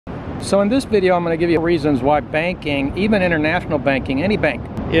So in this video, I'm going to give you reasons why banking, even international banking, any bank,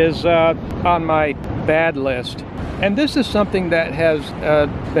 is on my bad list. And this is something that has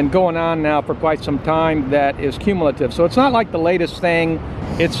been going on now for quite some time that is cumulative. So it's not like the latest thing.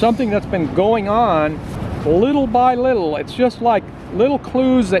 It's something that's been going on little by little. It's just like little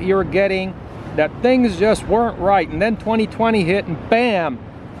clues that you're getting that things just weren't right. And then 2020 hit and bam!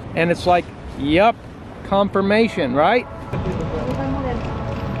 And it's like, yup, confirmation, right?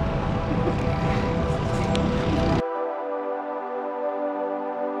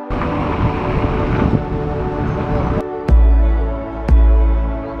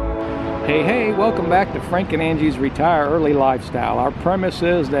 Hey, welcome back to Frank and Angie's Retire Early Lifestyle. Our premise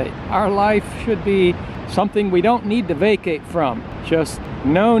is that our life should be something we don't need to vacate from. Just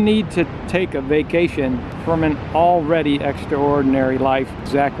no need to take a vacation from an already extraordinary life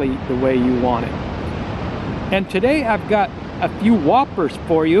exactly the way you want it. And today I've got a few whoppers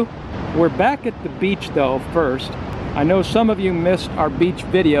for you. We're back at the beach though first. I know some of you missed our beach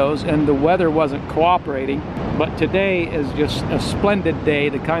videos and the weather wasn't cooperating, but today is just a splendid day,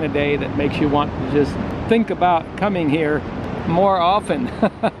 the kind of day that makes you want to just think about coming here more often.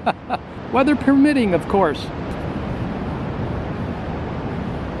 Weather permitting, of course.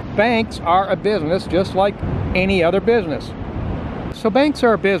 Banks are a business just like any other business. So banks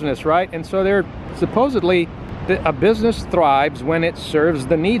are a business, right? And so they're supposedly, a business thrives when it serves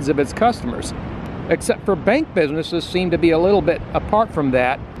the needs of its customers. Except for bank businesses seem to be a little bit apart from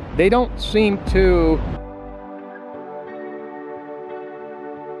that. They don't seem to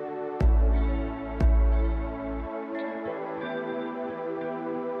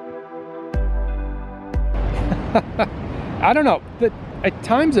I don't know.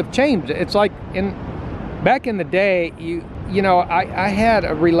 Times have changed. It's like back in the day, you know, I had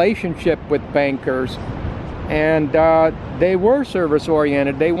a relationship with bankers, and they were service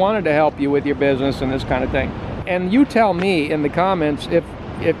oriented. They wanted to help you with your business and this kind of thing. And you tell me in the comments if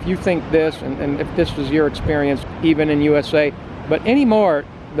you think this and if this is your experience even in USA. But anymore,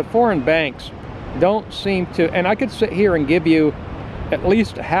 the foreign banks don't seem to, and I could sit here and give you at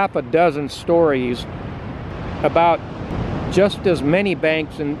least half a dozen stories about just as many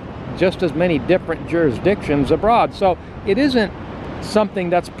banks and just as many different jurisdictions abroad. So it isn't something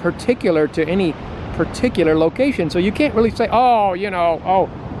that's particular to any particular location. So you can't really say, oh, you know, oh,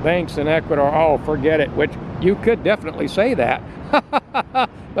 banks in Ecuador, oh, forget it, which you could definitely say that.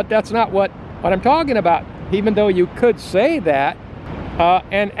 But that's not what I'm talking about, even though you could say that.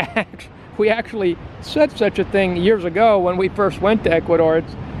 And we actually said such a thing years ago when we first went to Ecuador.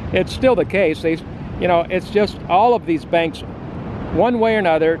 It's still the case. You know, it's just all of these banks, one way or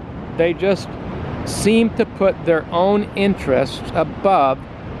another, they just seem to put their own interests above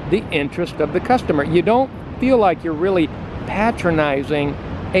the interest of the customer. You don't feel like you're really patronizing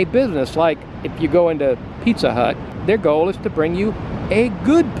a business. Like if you go into Pizza Hut, their goal is to bring you a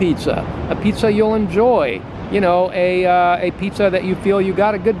good pizza, a pizza you'll enjoy, you know, a pizza that you feel you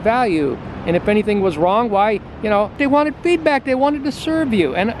got a good value. And if anything was wrong, why, you know, they wanted feedback, they wanted to serve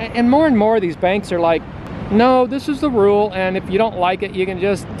you. And more these banks are like, no, this is the rule, and if you don't like it, you can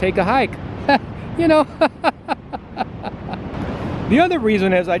just take a hike. You know? The other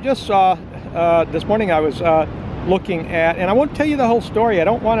reason is I just saw, this morning I was looking at, and I won't tell you the whole story, I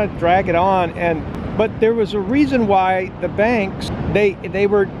don't want to drag it on, but there was a reason why the banks,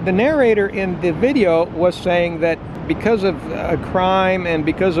 the narrator in the video was saying that because of crime and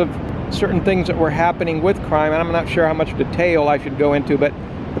because of certain things that were happening with crime, and I'm not sure how much detail I should go into, but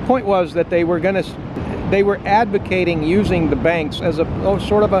the point was that they were advocating using the banks as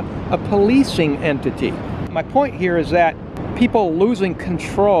sort of a policing entity. My point here is that people losing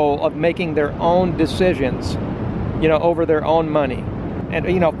control of making their own decisions, you know, over their own money. And,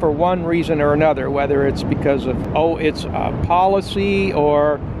 you know, for one reason or another, whether it's because of, oh, it's a policy,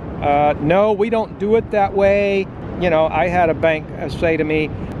 or no, we don't do it that way. You know, I had a bank say to me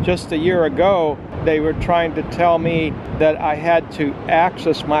just a year ago, they were trying to tell me that I had to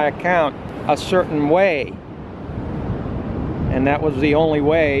access my account a certain way. And that was the only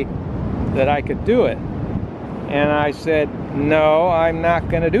way that I could do it. And I said, no, I'm not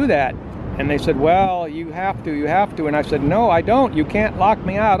going to do that. And they said, well, you have to. And I said, no, I don't. You can't lock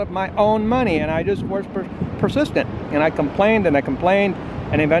me out of my own money. And I just was persistent. And I complained,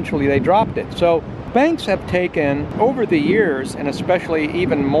 and eventually they dropped it. So banks have taken, over the years, and especially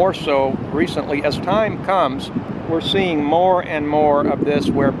even more so recently, as time comes, we're seeing more and more of this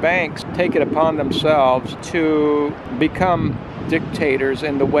where banks take it upon themselves to become dictators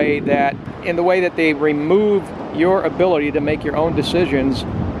in the way that they remove your ability to make your own decisions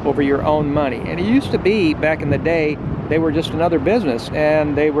over your own money. And it used to be, back in the day, they were just another business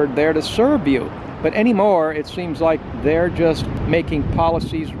and they were there to serve you. But anymore, it seems like they're just making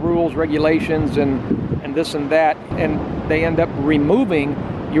policies, rules, regulations, and this and that, and they end up removing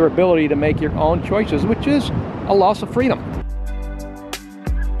your ability to make your own choices, which is a loss of freedom.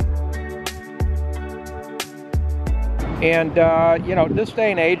 And, you know, this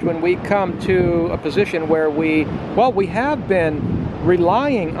day and age, when we come to a position where we have been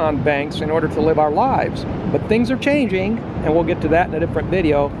relying on banks in order to live our lives, but things are changing, and we'll get to that in a different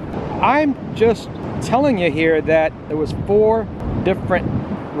video. I'm just telling you here that there was 4 different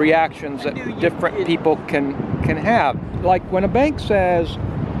reactions that different people can have. Like when a bank says,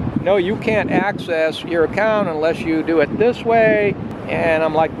 no, you can't access your account unless you do it this way, and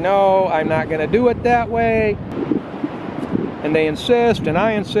I'm like, no, I'm not going to do it that way. And they insist, and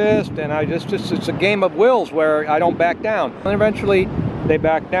I insist, and it's a game of wills where I don't back down. And eventually, they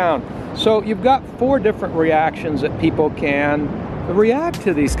back down. So you've got 4 different reactions that people can react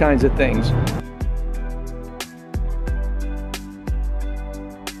to these kinds of things.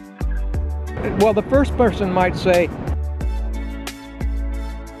 Well, the first person might say,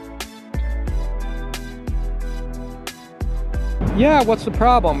 yeah, what's the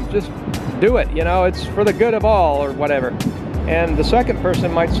problem? Just do it, you know, it's for the good of all, or whatever. And the second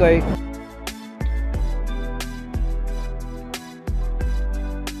person might say,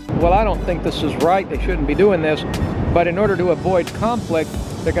 well, I don't think this is right, they shouldn't be doing this, but in order to avoid conflict,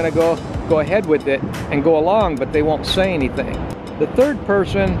 they're going to go ahead with it and go along, but they won't say anything. The third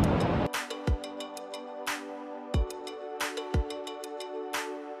person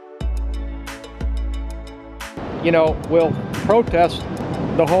will protest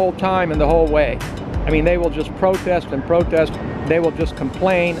the whole time and the whole way. I mean, they will just protest and protest. They will just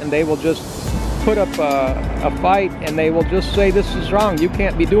complain, and they will just put up a fight, and they will just say, this is wrong, you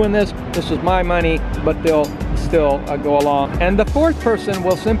can't be doing this, this is my money, but they'll still go along. And the fourth person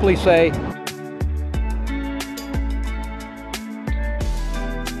will simply say,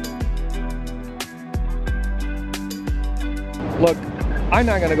 look, I'm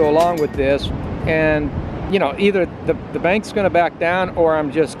not going to go along with this, and either the bank's going to back down, or I'm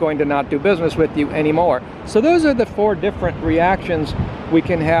just going to not do business with you anymore. So those are the 4 different reactions we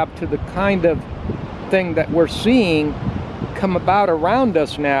can have to the kind of thing that we're seeing come about around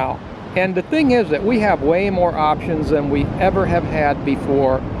us now. And the thing is that we have way more options than we ever have had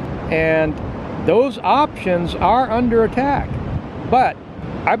before, and those options are under attack. But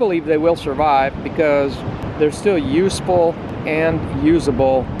I believe they will survive because there's still useful and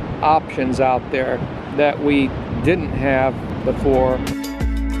usable options out there that we didn't have before.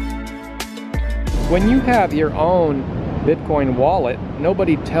 When you have your own Bitcoin wallet,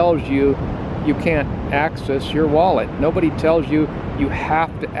 nobody tells you you can't access your wallet. Nobody tells you you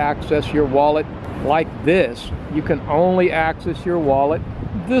have to access your wallet like this. You can only access your wallet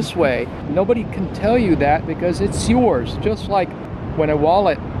this way. Nobody can tell you that because it's yours. Just like when a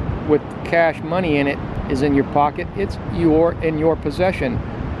wallet with cash money in it is in your pocket, it's in your possession.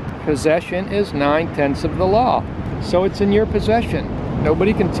 Possession is 9/10 of the law. So it's in your possession.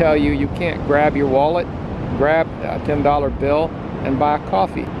 Nobody can tell you you can't grab your wallet, grab a $10 bill, and buy a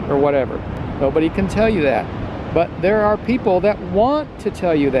coffee or whatever. Nobody can tell you that. But there are people that want to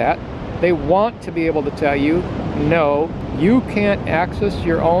tell you that. They want to be able to tell you, no, you can't access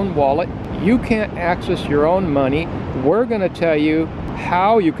your own wallet. You can't access your own money. We're going to tell you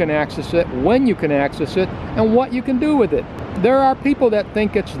how you can access it, when you can access it, and what you can do with it. There are people that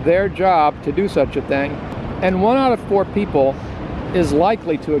think it's their job to do such a thing, and 1 out of 4 people is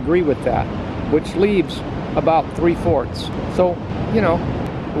likely to agree with that, which leaves about 3/4. So,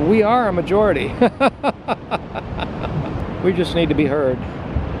 we are a majority. We just need to be heard.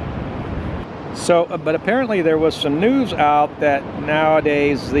 So, but apparently there was some news out that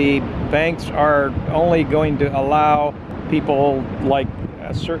nowadays the banks are only going to allow people like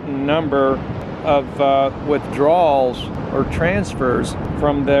a certain number of withdrawals or transfers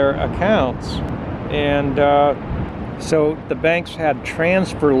from their accounts. And so the banks had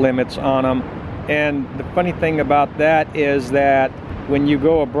transfer limits on them. And the funny thing about that is that when you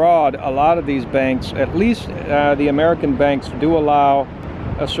go abroad, a lot of these banks, at least the American banks, do allow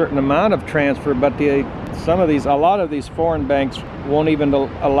a certain amount of transfer, but a lot of these foreign banks won't even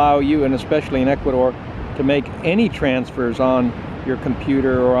allow you, and especially in Ecuador, to make any transfers on your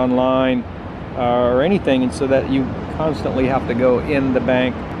computer or online or anything, and so that you constantly have to go in the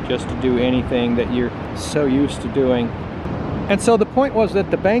bank just to do anything that you're so used to doing. And so the point was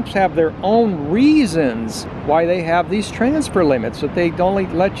that the banks have their own reasons why they have these transfer limits, that they only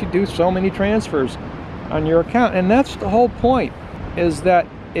let you do so many transfers on your account. And that's the whole point, is that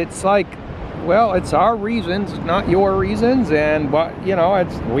it's like well, it's our reasons, not your reasons, and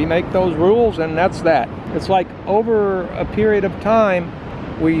we make those rules, and that's that. It's like over a period of time,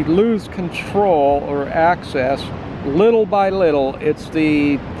 we lose control or access little by little. It's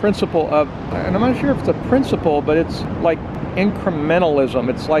the principle of, and I'm not sure if it's a principle, but it's like incrementalism.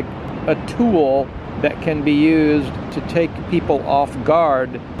 It's like a tool that can be used to take people off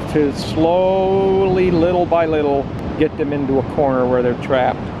guard, to slowly, little by little, get them into a corner where they're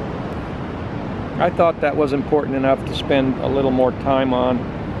trapped. I thought that was important enough to spend a little more time on.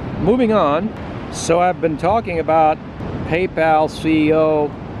 Moving on, so I've been talking about PayPal CEO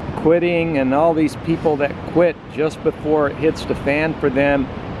quitting and all these people that quit just before it hits the fan for them,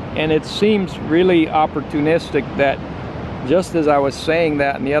 and it seems really opportunistic that just as I was saying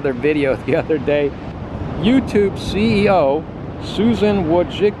that in the other video the other day, YouTube CEO Susan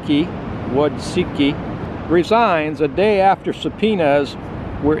Wojcicki resigns a day after subpoenas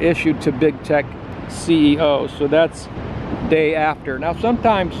were issued to big tech CEOs. So that's day after. Now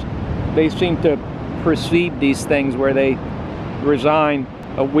sometimes they seem to precede these things where they resign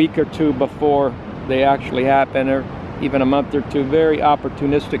a week or two before they actually happen, or even a month or two. Very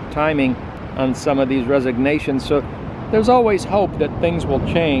opportunistic timing on some of these resignations. So there's always hope that things will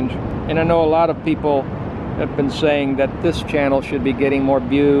change. And I know a lot of people have been saying that this channel should be getting more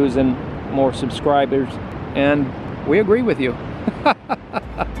views and more subscribers, and we agree with you.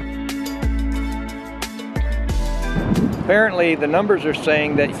 Apparently the numbers are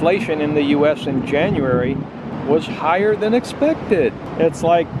saying that inflation in the US in January was higher than expected. It's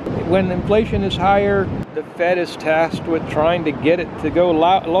like when inflation is higher, the Fed is tasked with trying to get it to go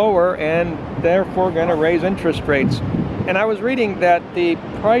lower, and therefore going to raise interest rates. And I was reading that the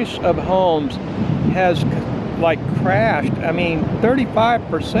price of homes has like crashed. I mean,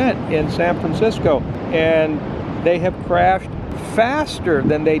 35% in San Francisco, and they have crashed faster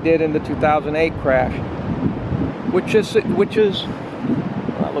than they did in the 2008 crash, which is well,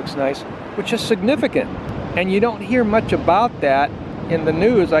 that looks nice, which is significant. And you don't hear much about that in the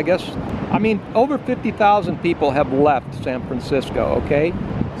news, I guess. I mean, over 50,000 people have left San Francisco, okay,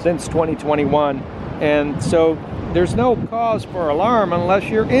 since 2021. And so there's no cause for alarm unless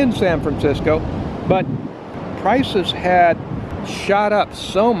you're in San Francisco. But prices had shot up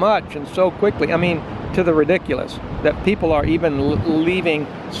so much and so quickly, I mean, to the ridiculous, that people are even leaving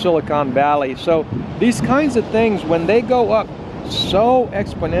Silicon Valley. So these kinds of things, when they go up so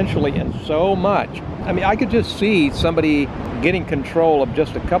exponentially and so much, I mean, I could just see somebody getting control of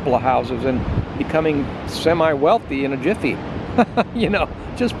just a couple of houses and becoming semi-wealthy in a jiffy,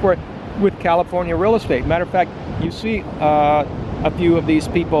 just with California real estate. Matter of fact, you see a few of these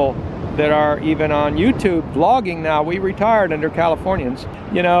people that are even on YouTube vlogging now. We retired under Californians,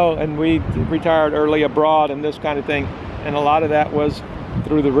 and we retired early abroad and this kind of thing. And a lot of that was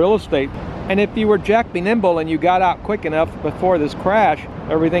through the real estate. And if you were Jack B. Nimble and you got out quick enough before this crash,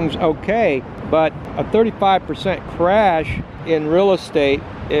 everything's okay. But a 35% crash in real estate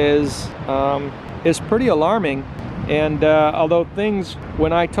is pretty alarming. And although things,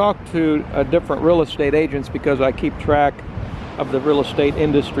 when I talk to different real estate agents, because I keep track of the real estate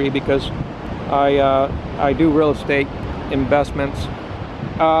industry, because I do real estate investments,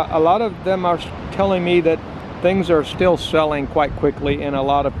 a lot of them are telling me that things are still selling quite quickly in a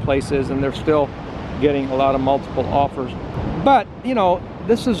lot of places, and they're still getting a lot of multiple offers. But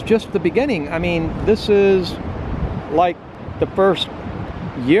this is just the beginning. I mean, this is like the first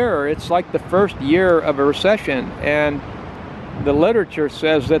year. It's like the first year of a recession, and the literature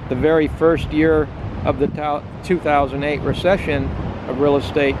says that the very first year of the 2008 recession of real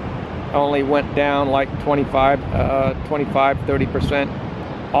estate only went down like 30%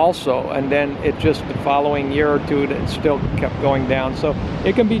 also, and then it just the following year or two it still kept going down. So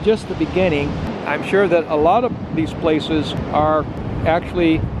it can be just the beginning. I'm sure that a lot of these places are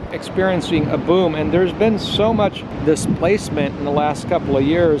actually experiencing a boom, and there's been so much displacement in the last couple of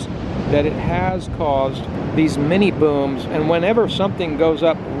years that it has caused these mini booms, and whenever something goes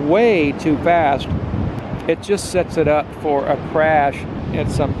up way too fast, it just sets it up for a crash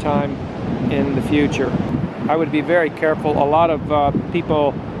at some time in the future. I would be very careful. A lot of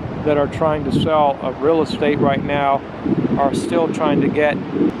people that are trying to sell real estate right now are still trying to get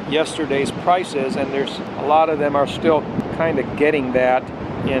yesterday's prices, and there's a lot of them are still kind of getting that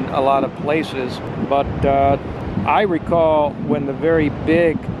in a lot of places. But I recall when the very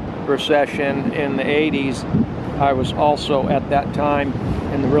big recession in the 80s, I was also at that time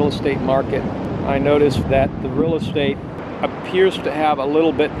in the real estate market. I noticed that the real estate appears to have a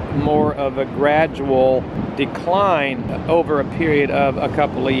little bit more of a gradual decline over a period of a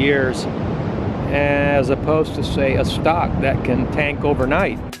couple of years, as opposed to, say, a stock that can tank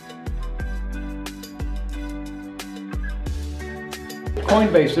overnight.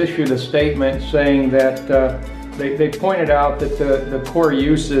 Coinbase issued a statement saying that they pointed out that the core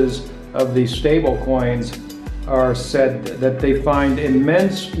uses of these stable coins are said that they find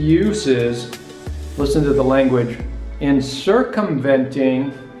immense uses, listen to the language, in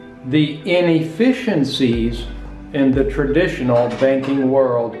circumventing the inefficiencies in the traditional banking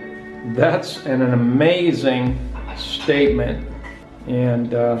world. That's an amazing statement,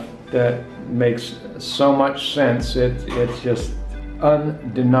 and that makes so much sense. It's just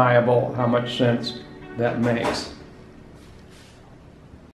undeniable how much sense that makes.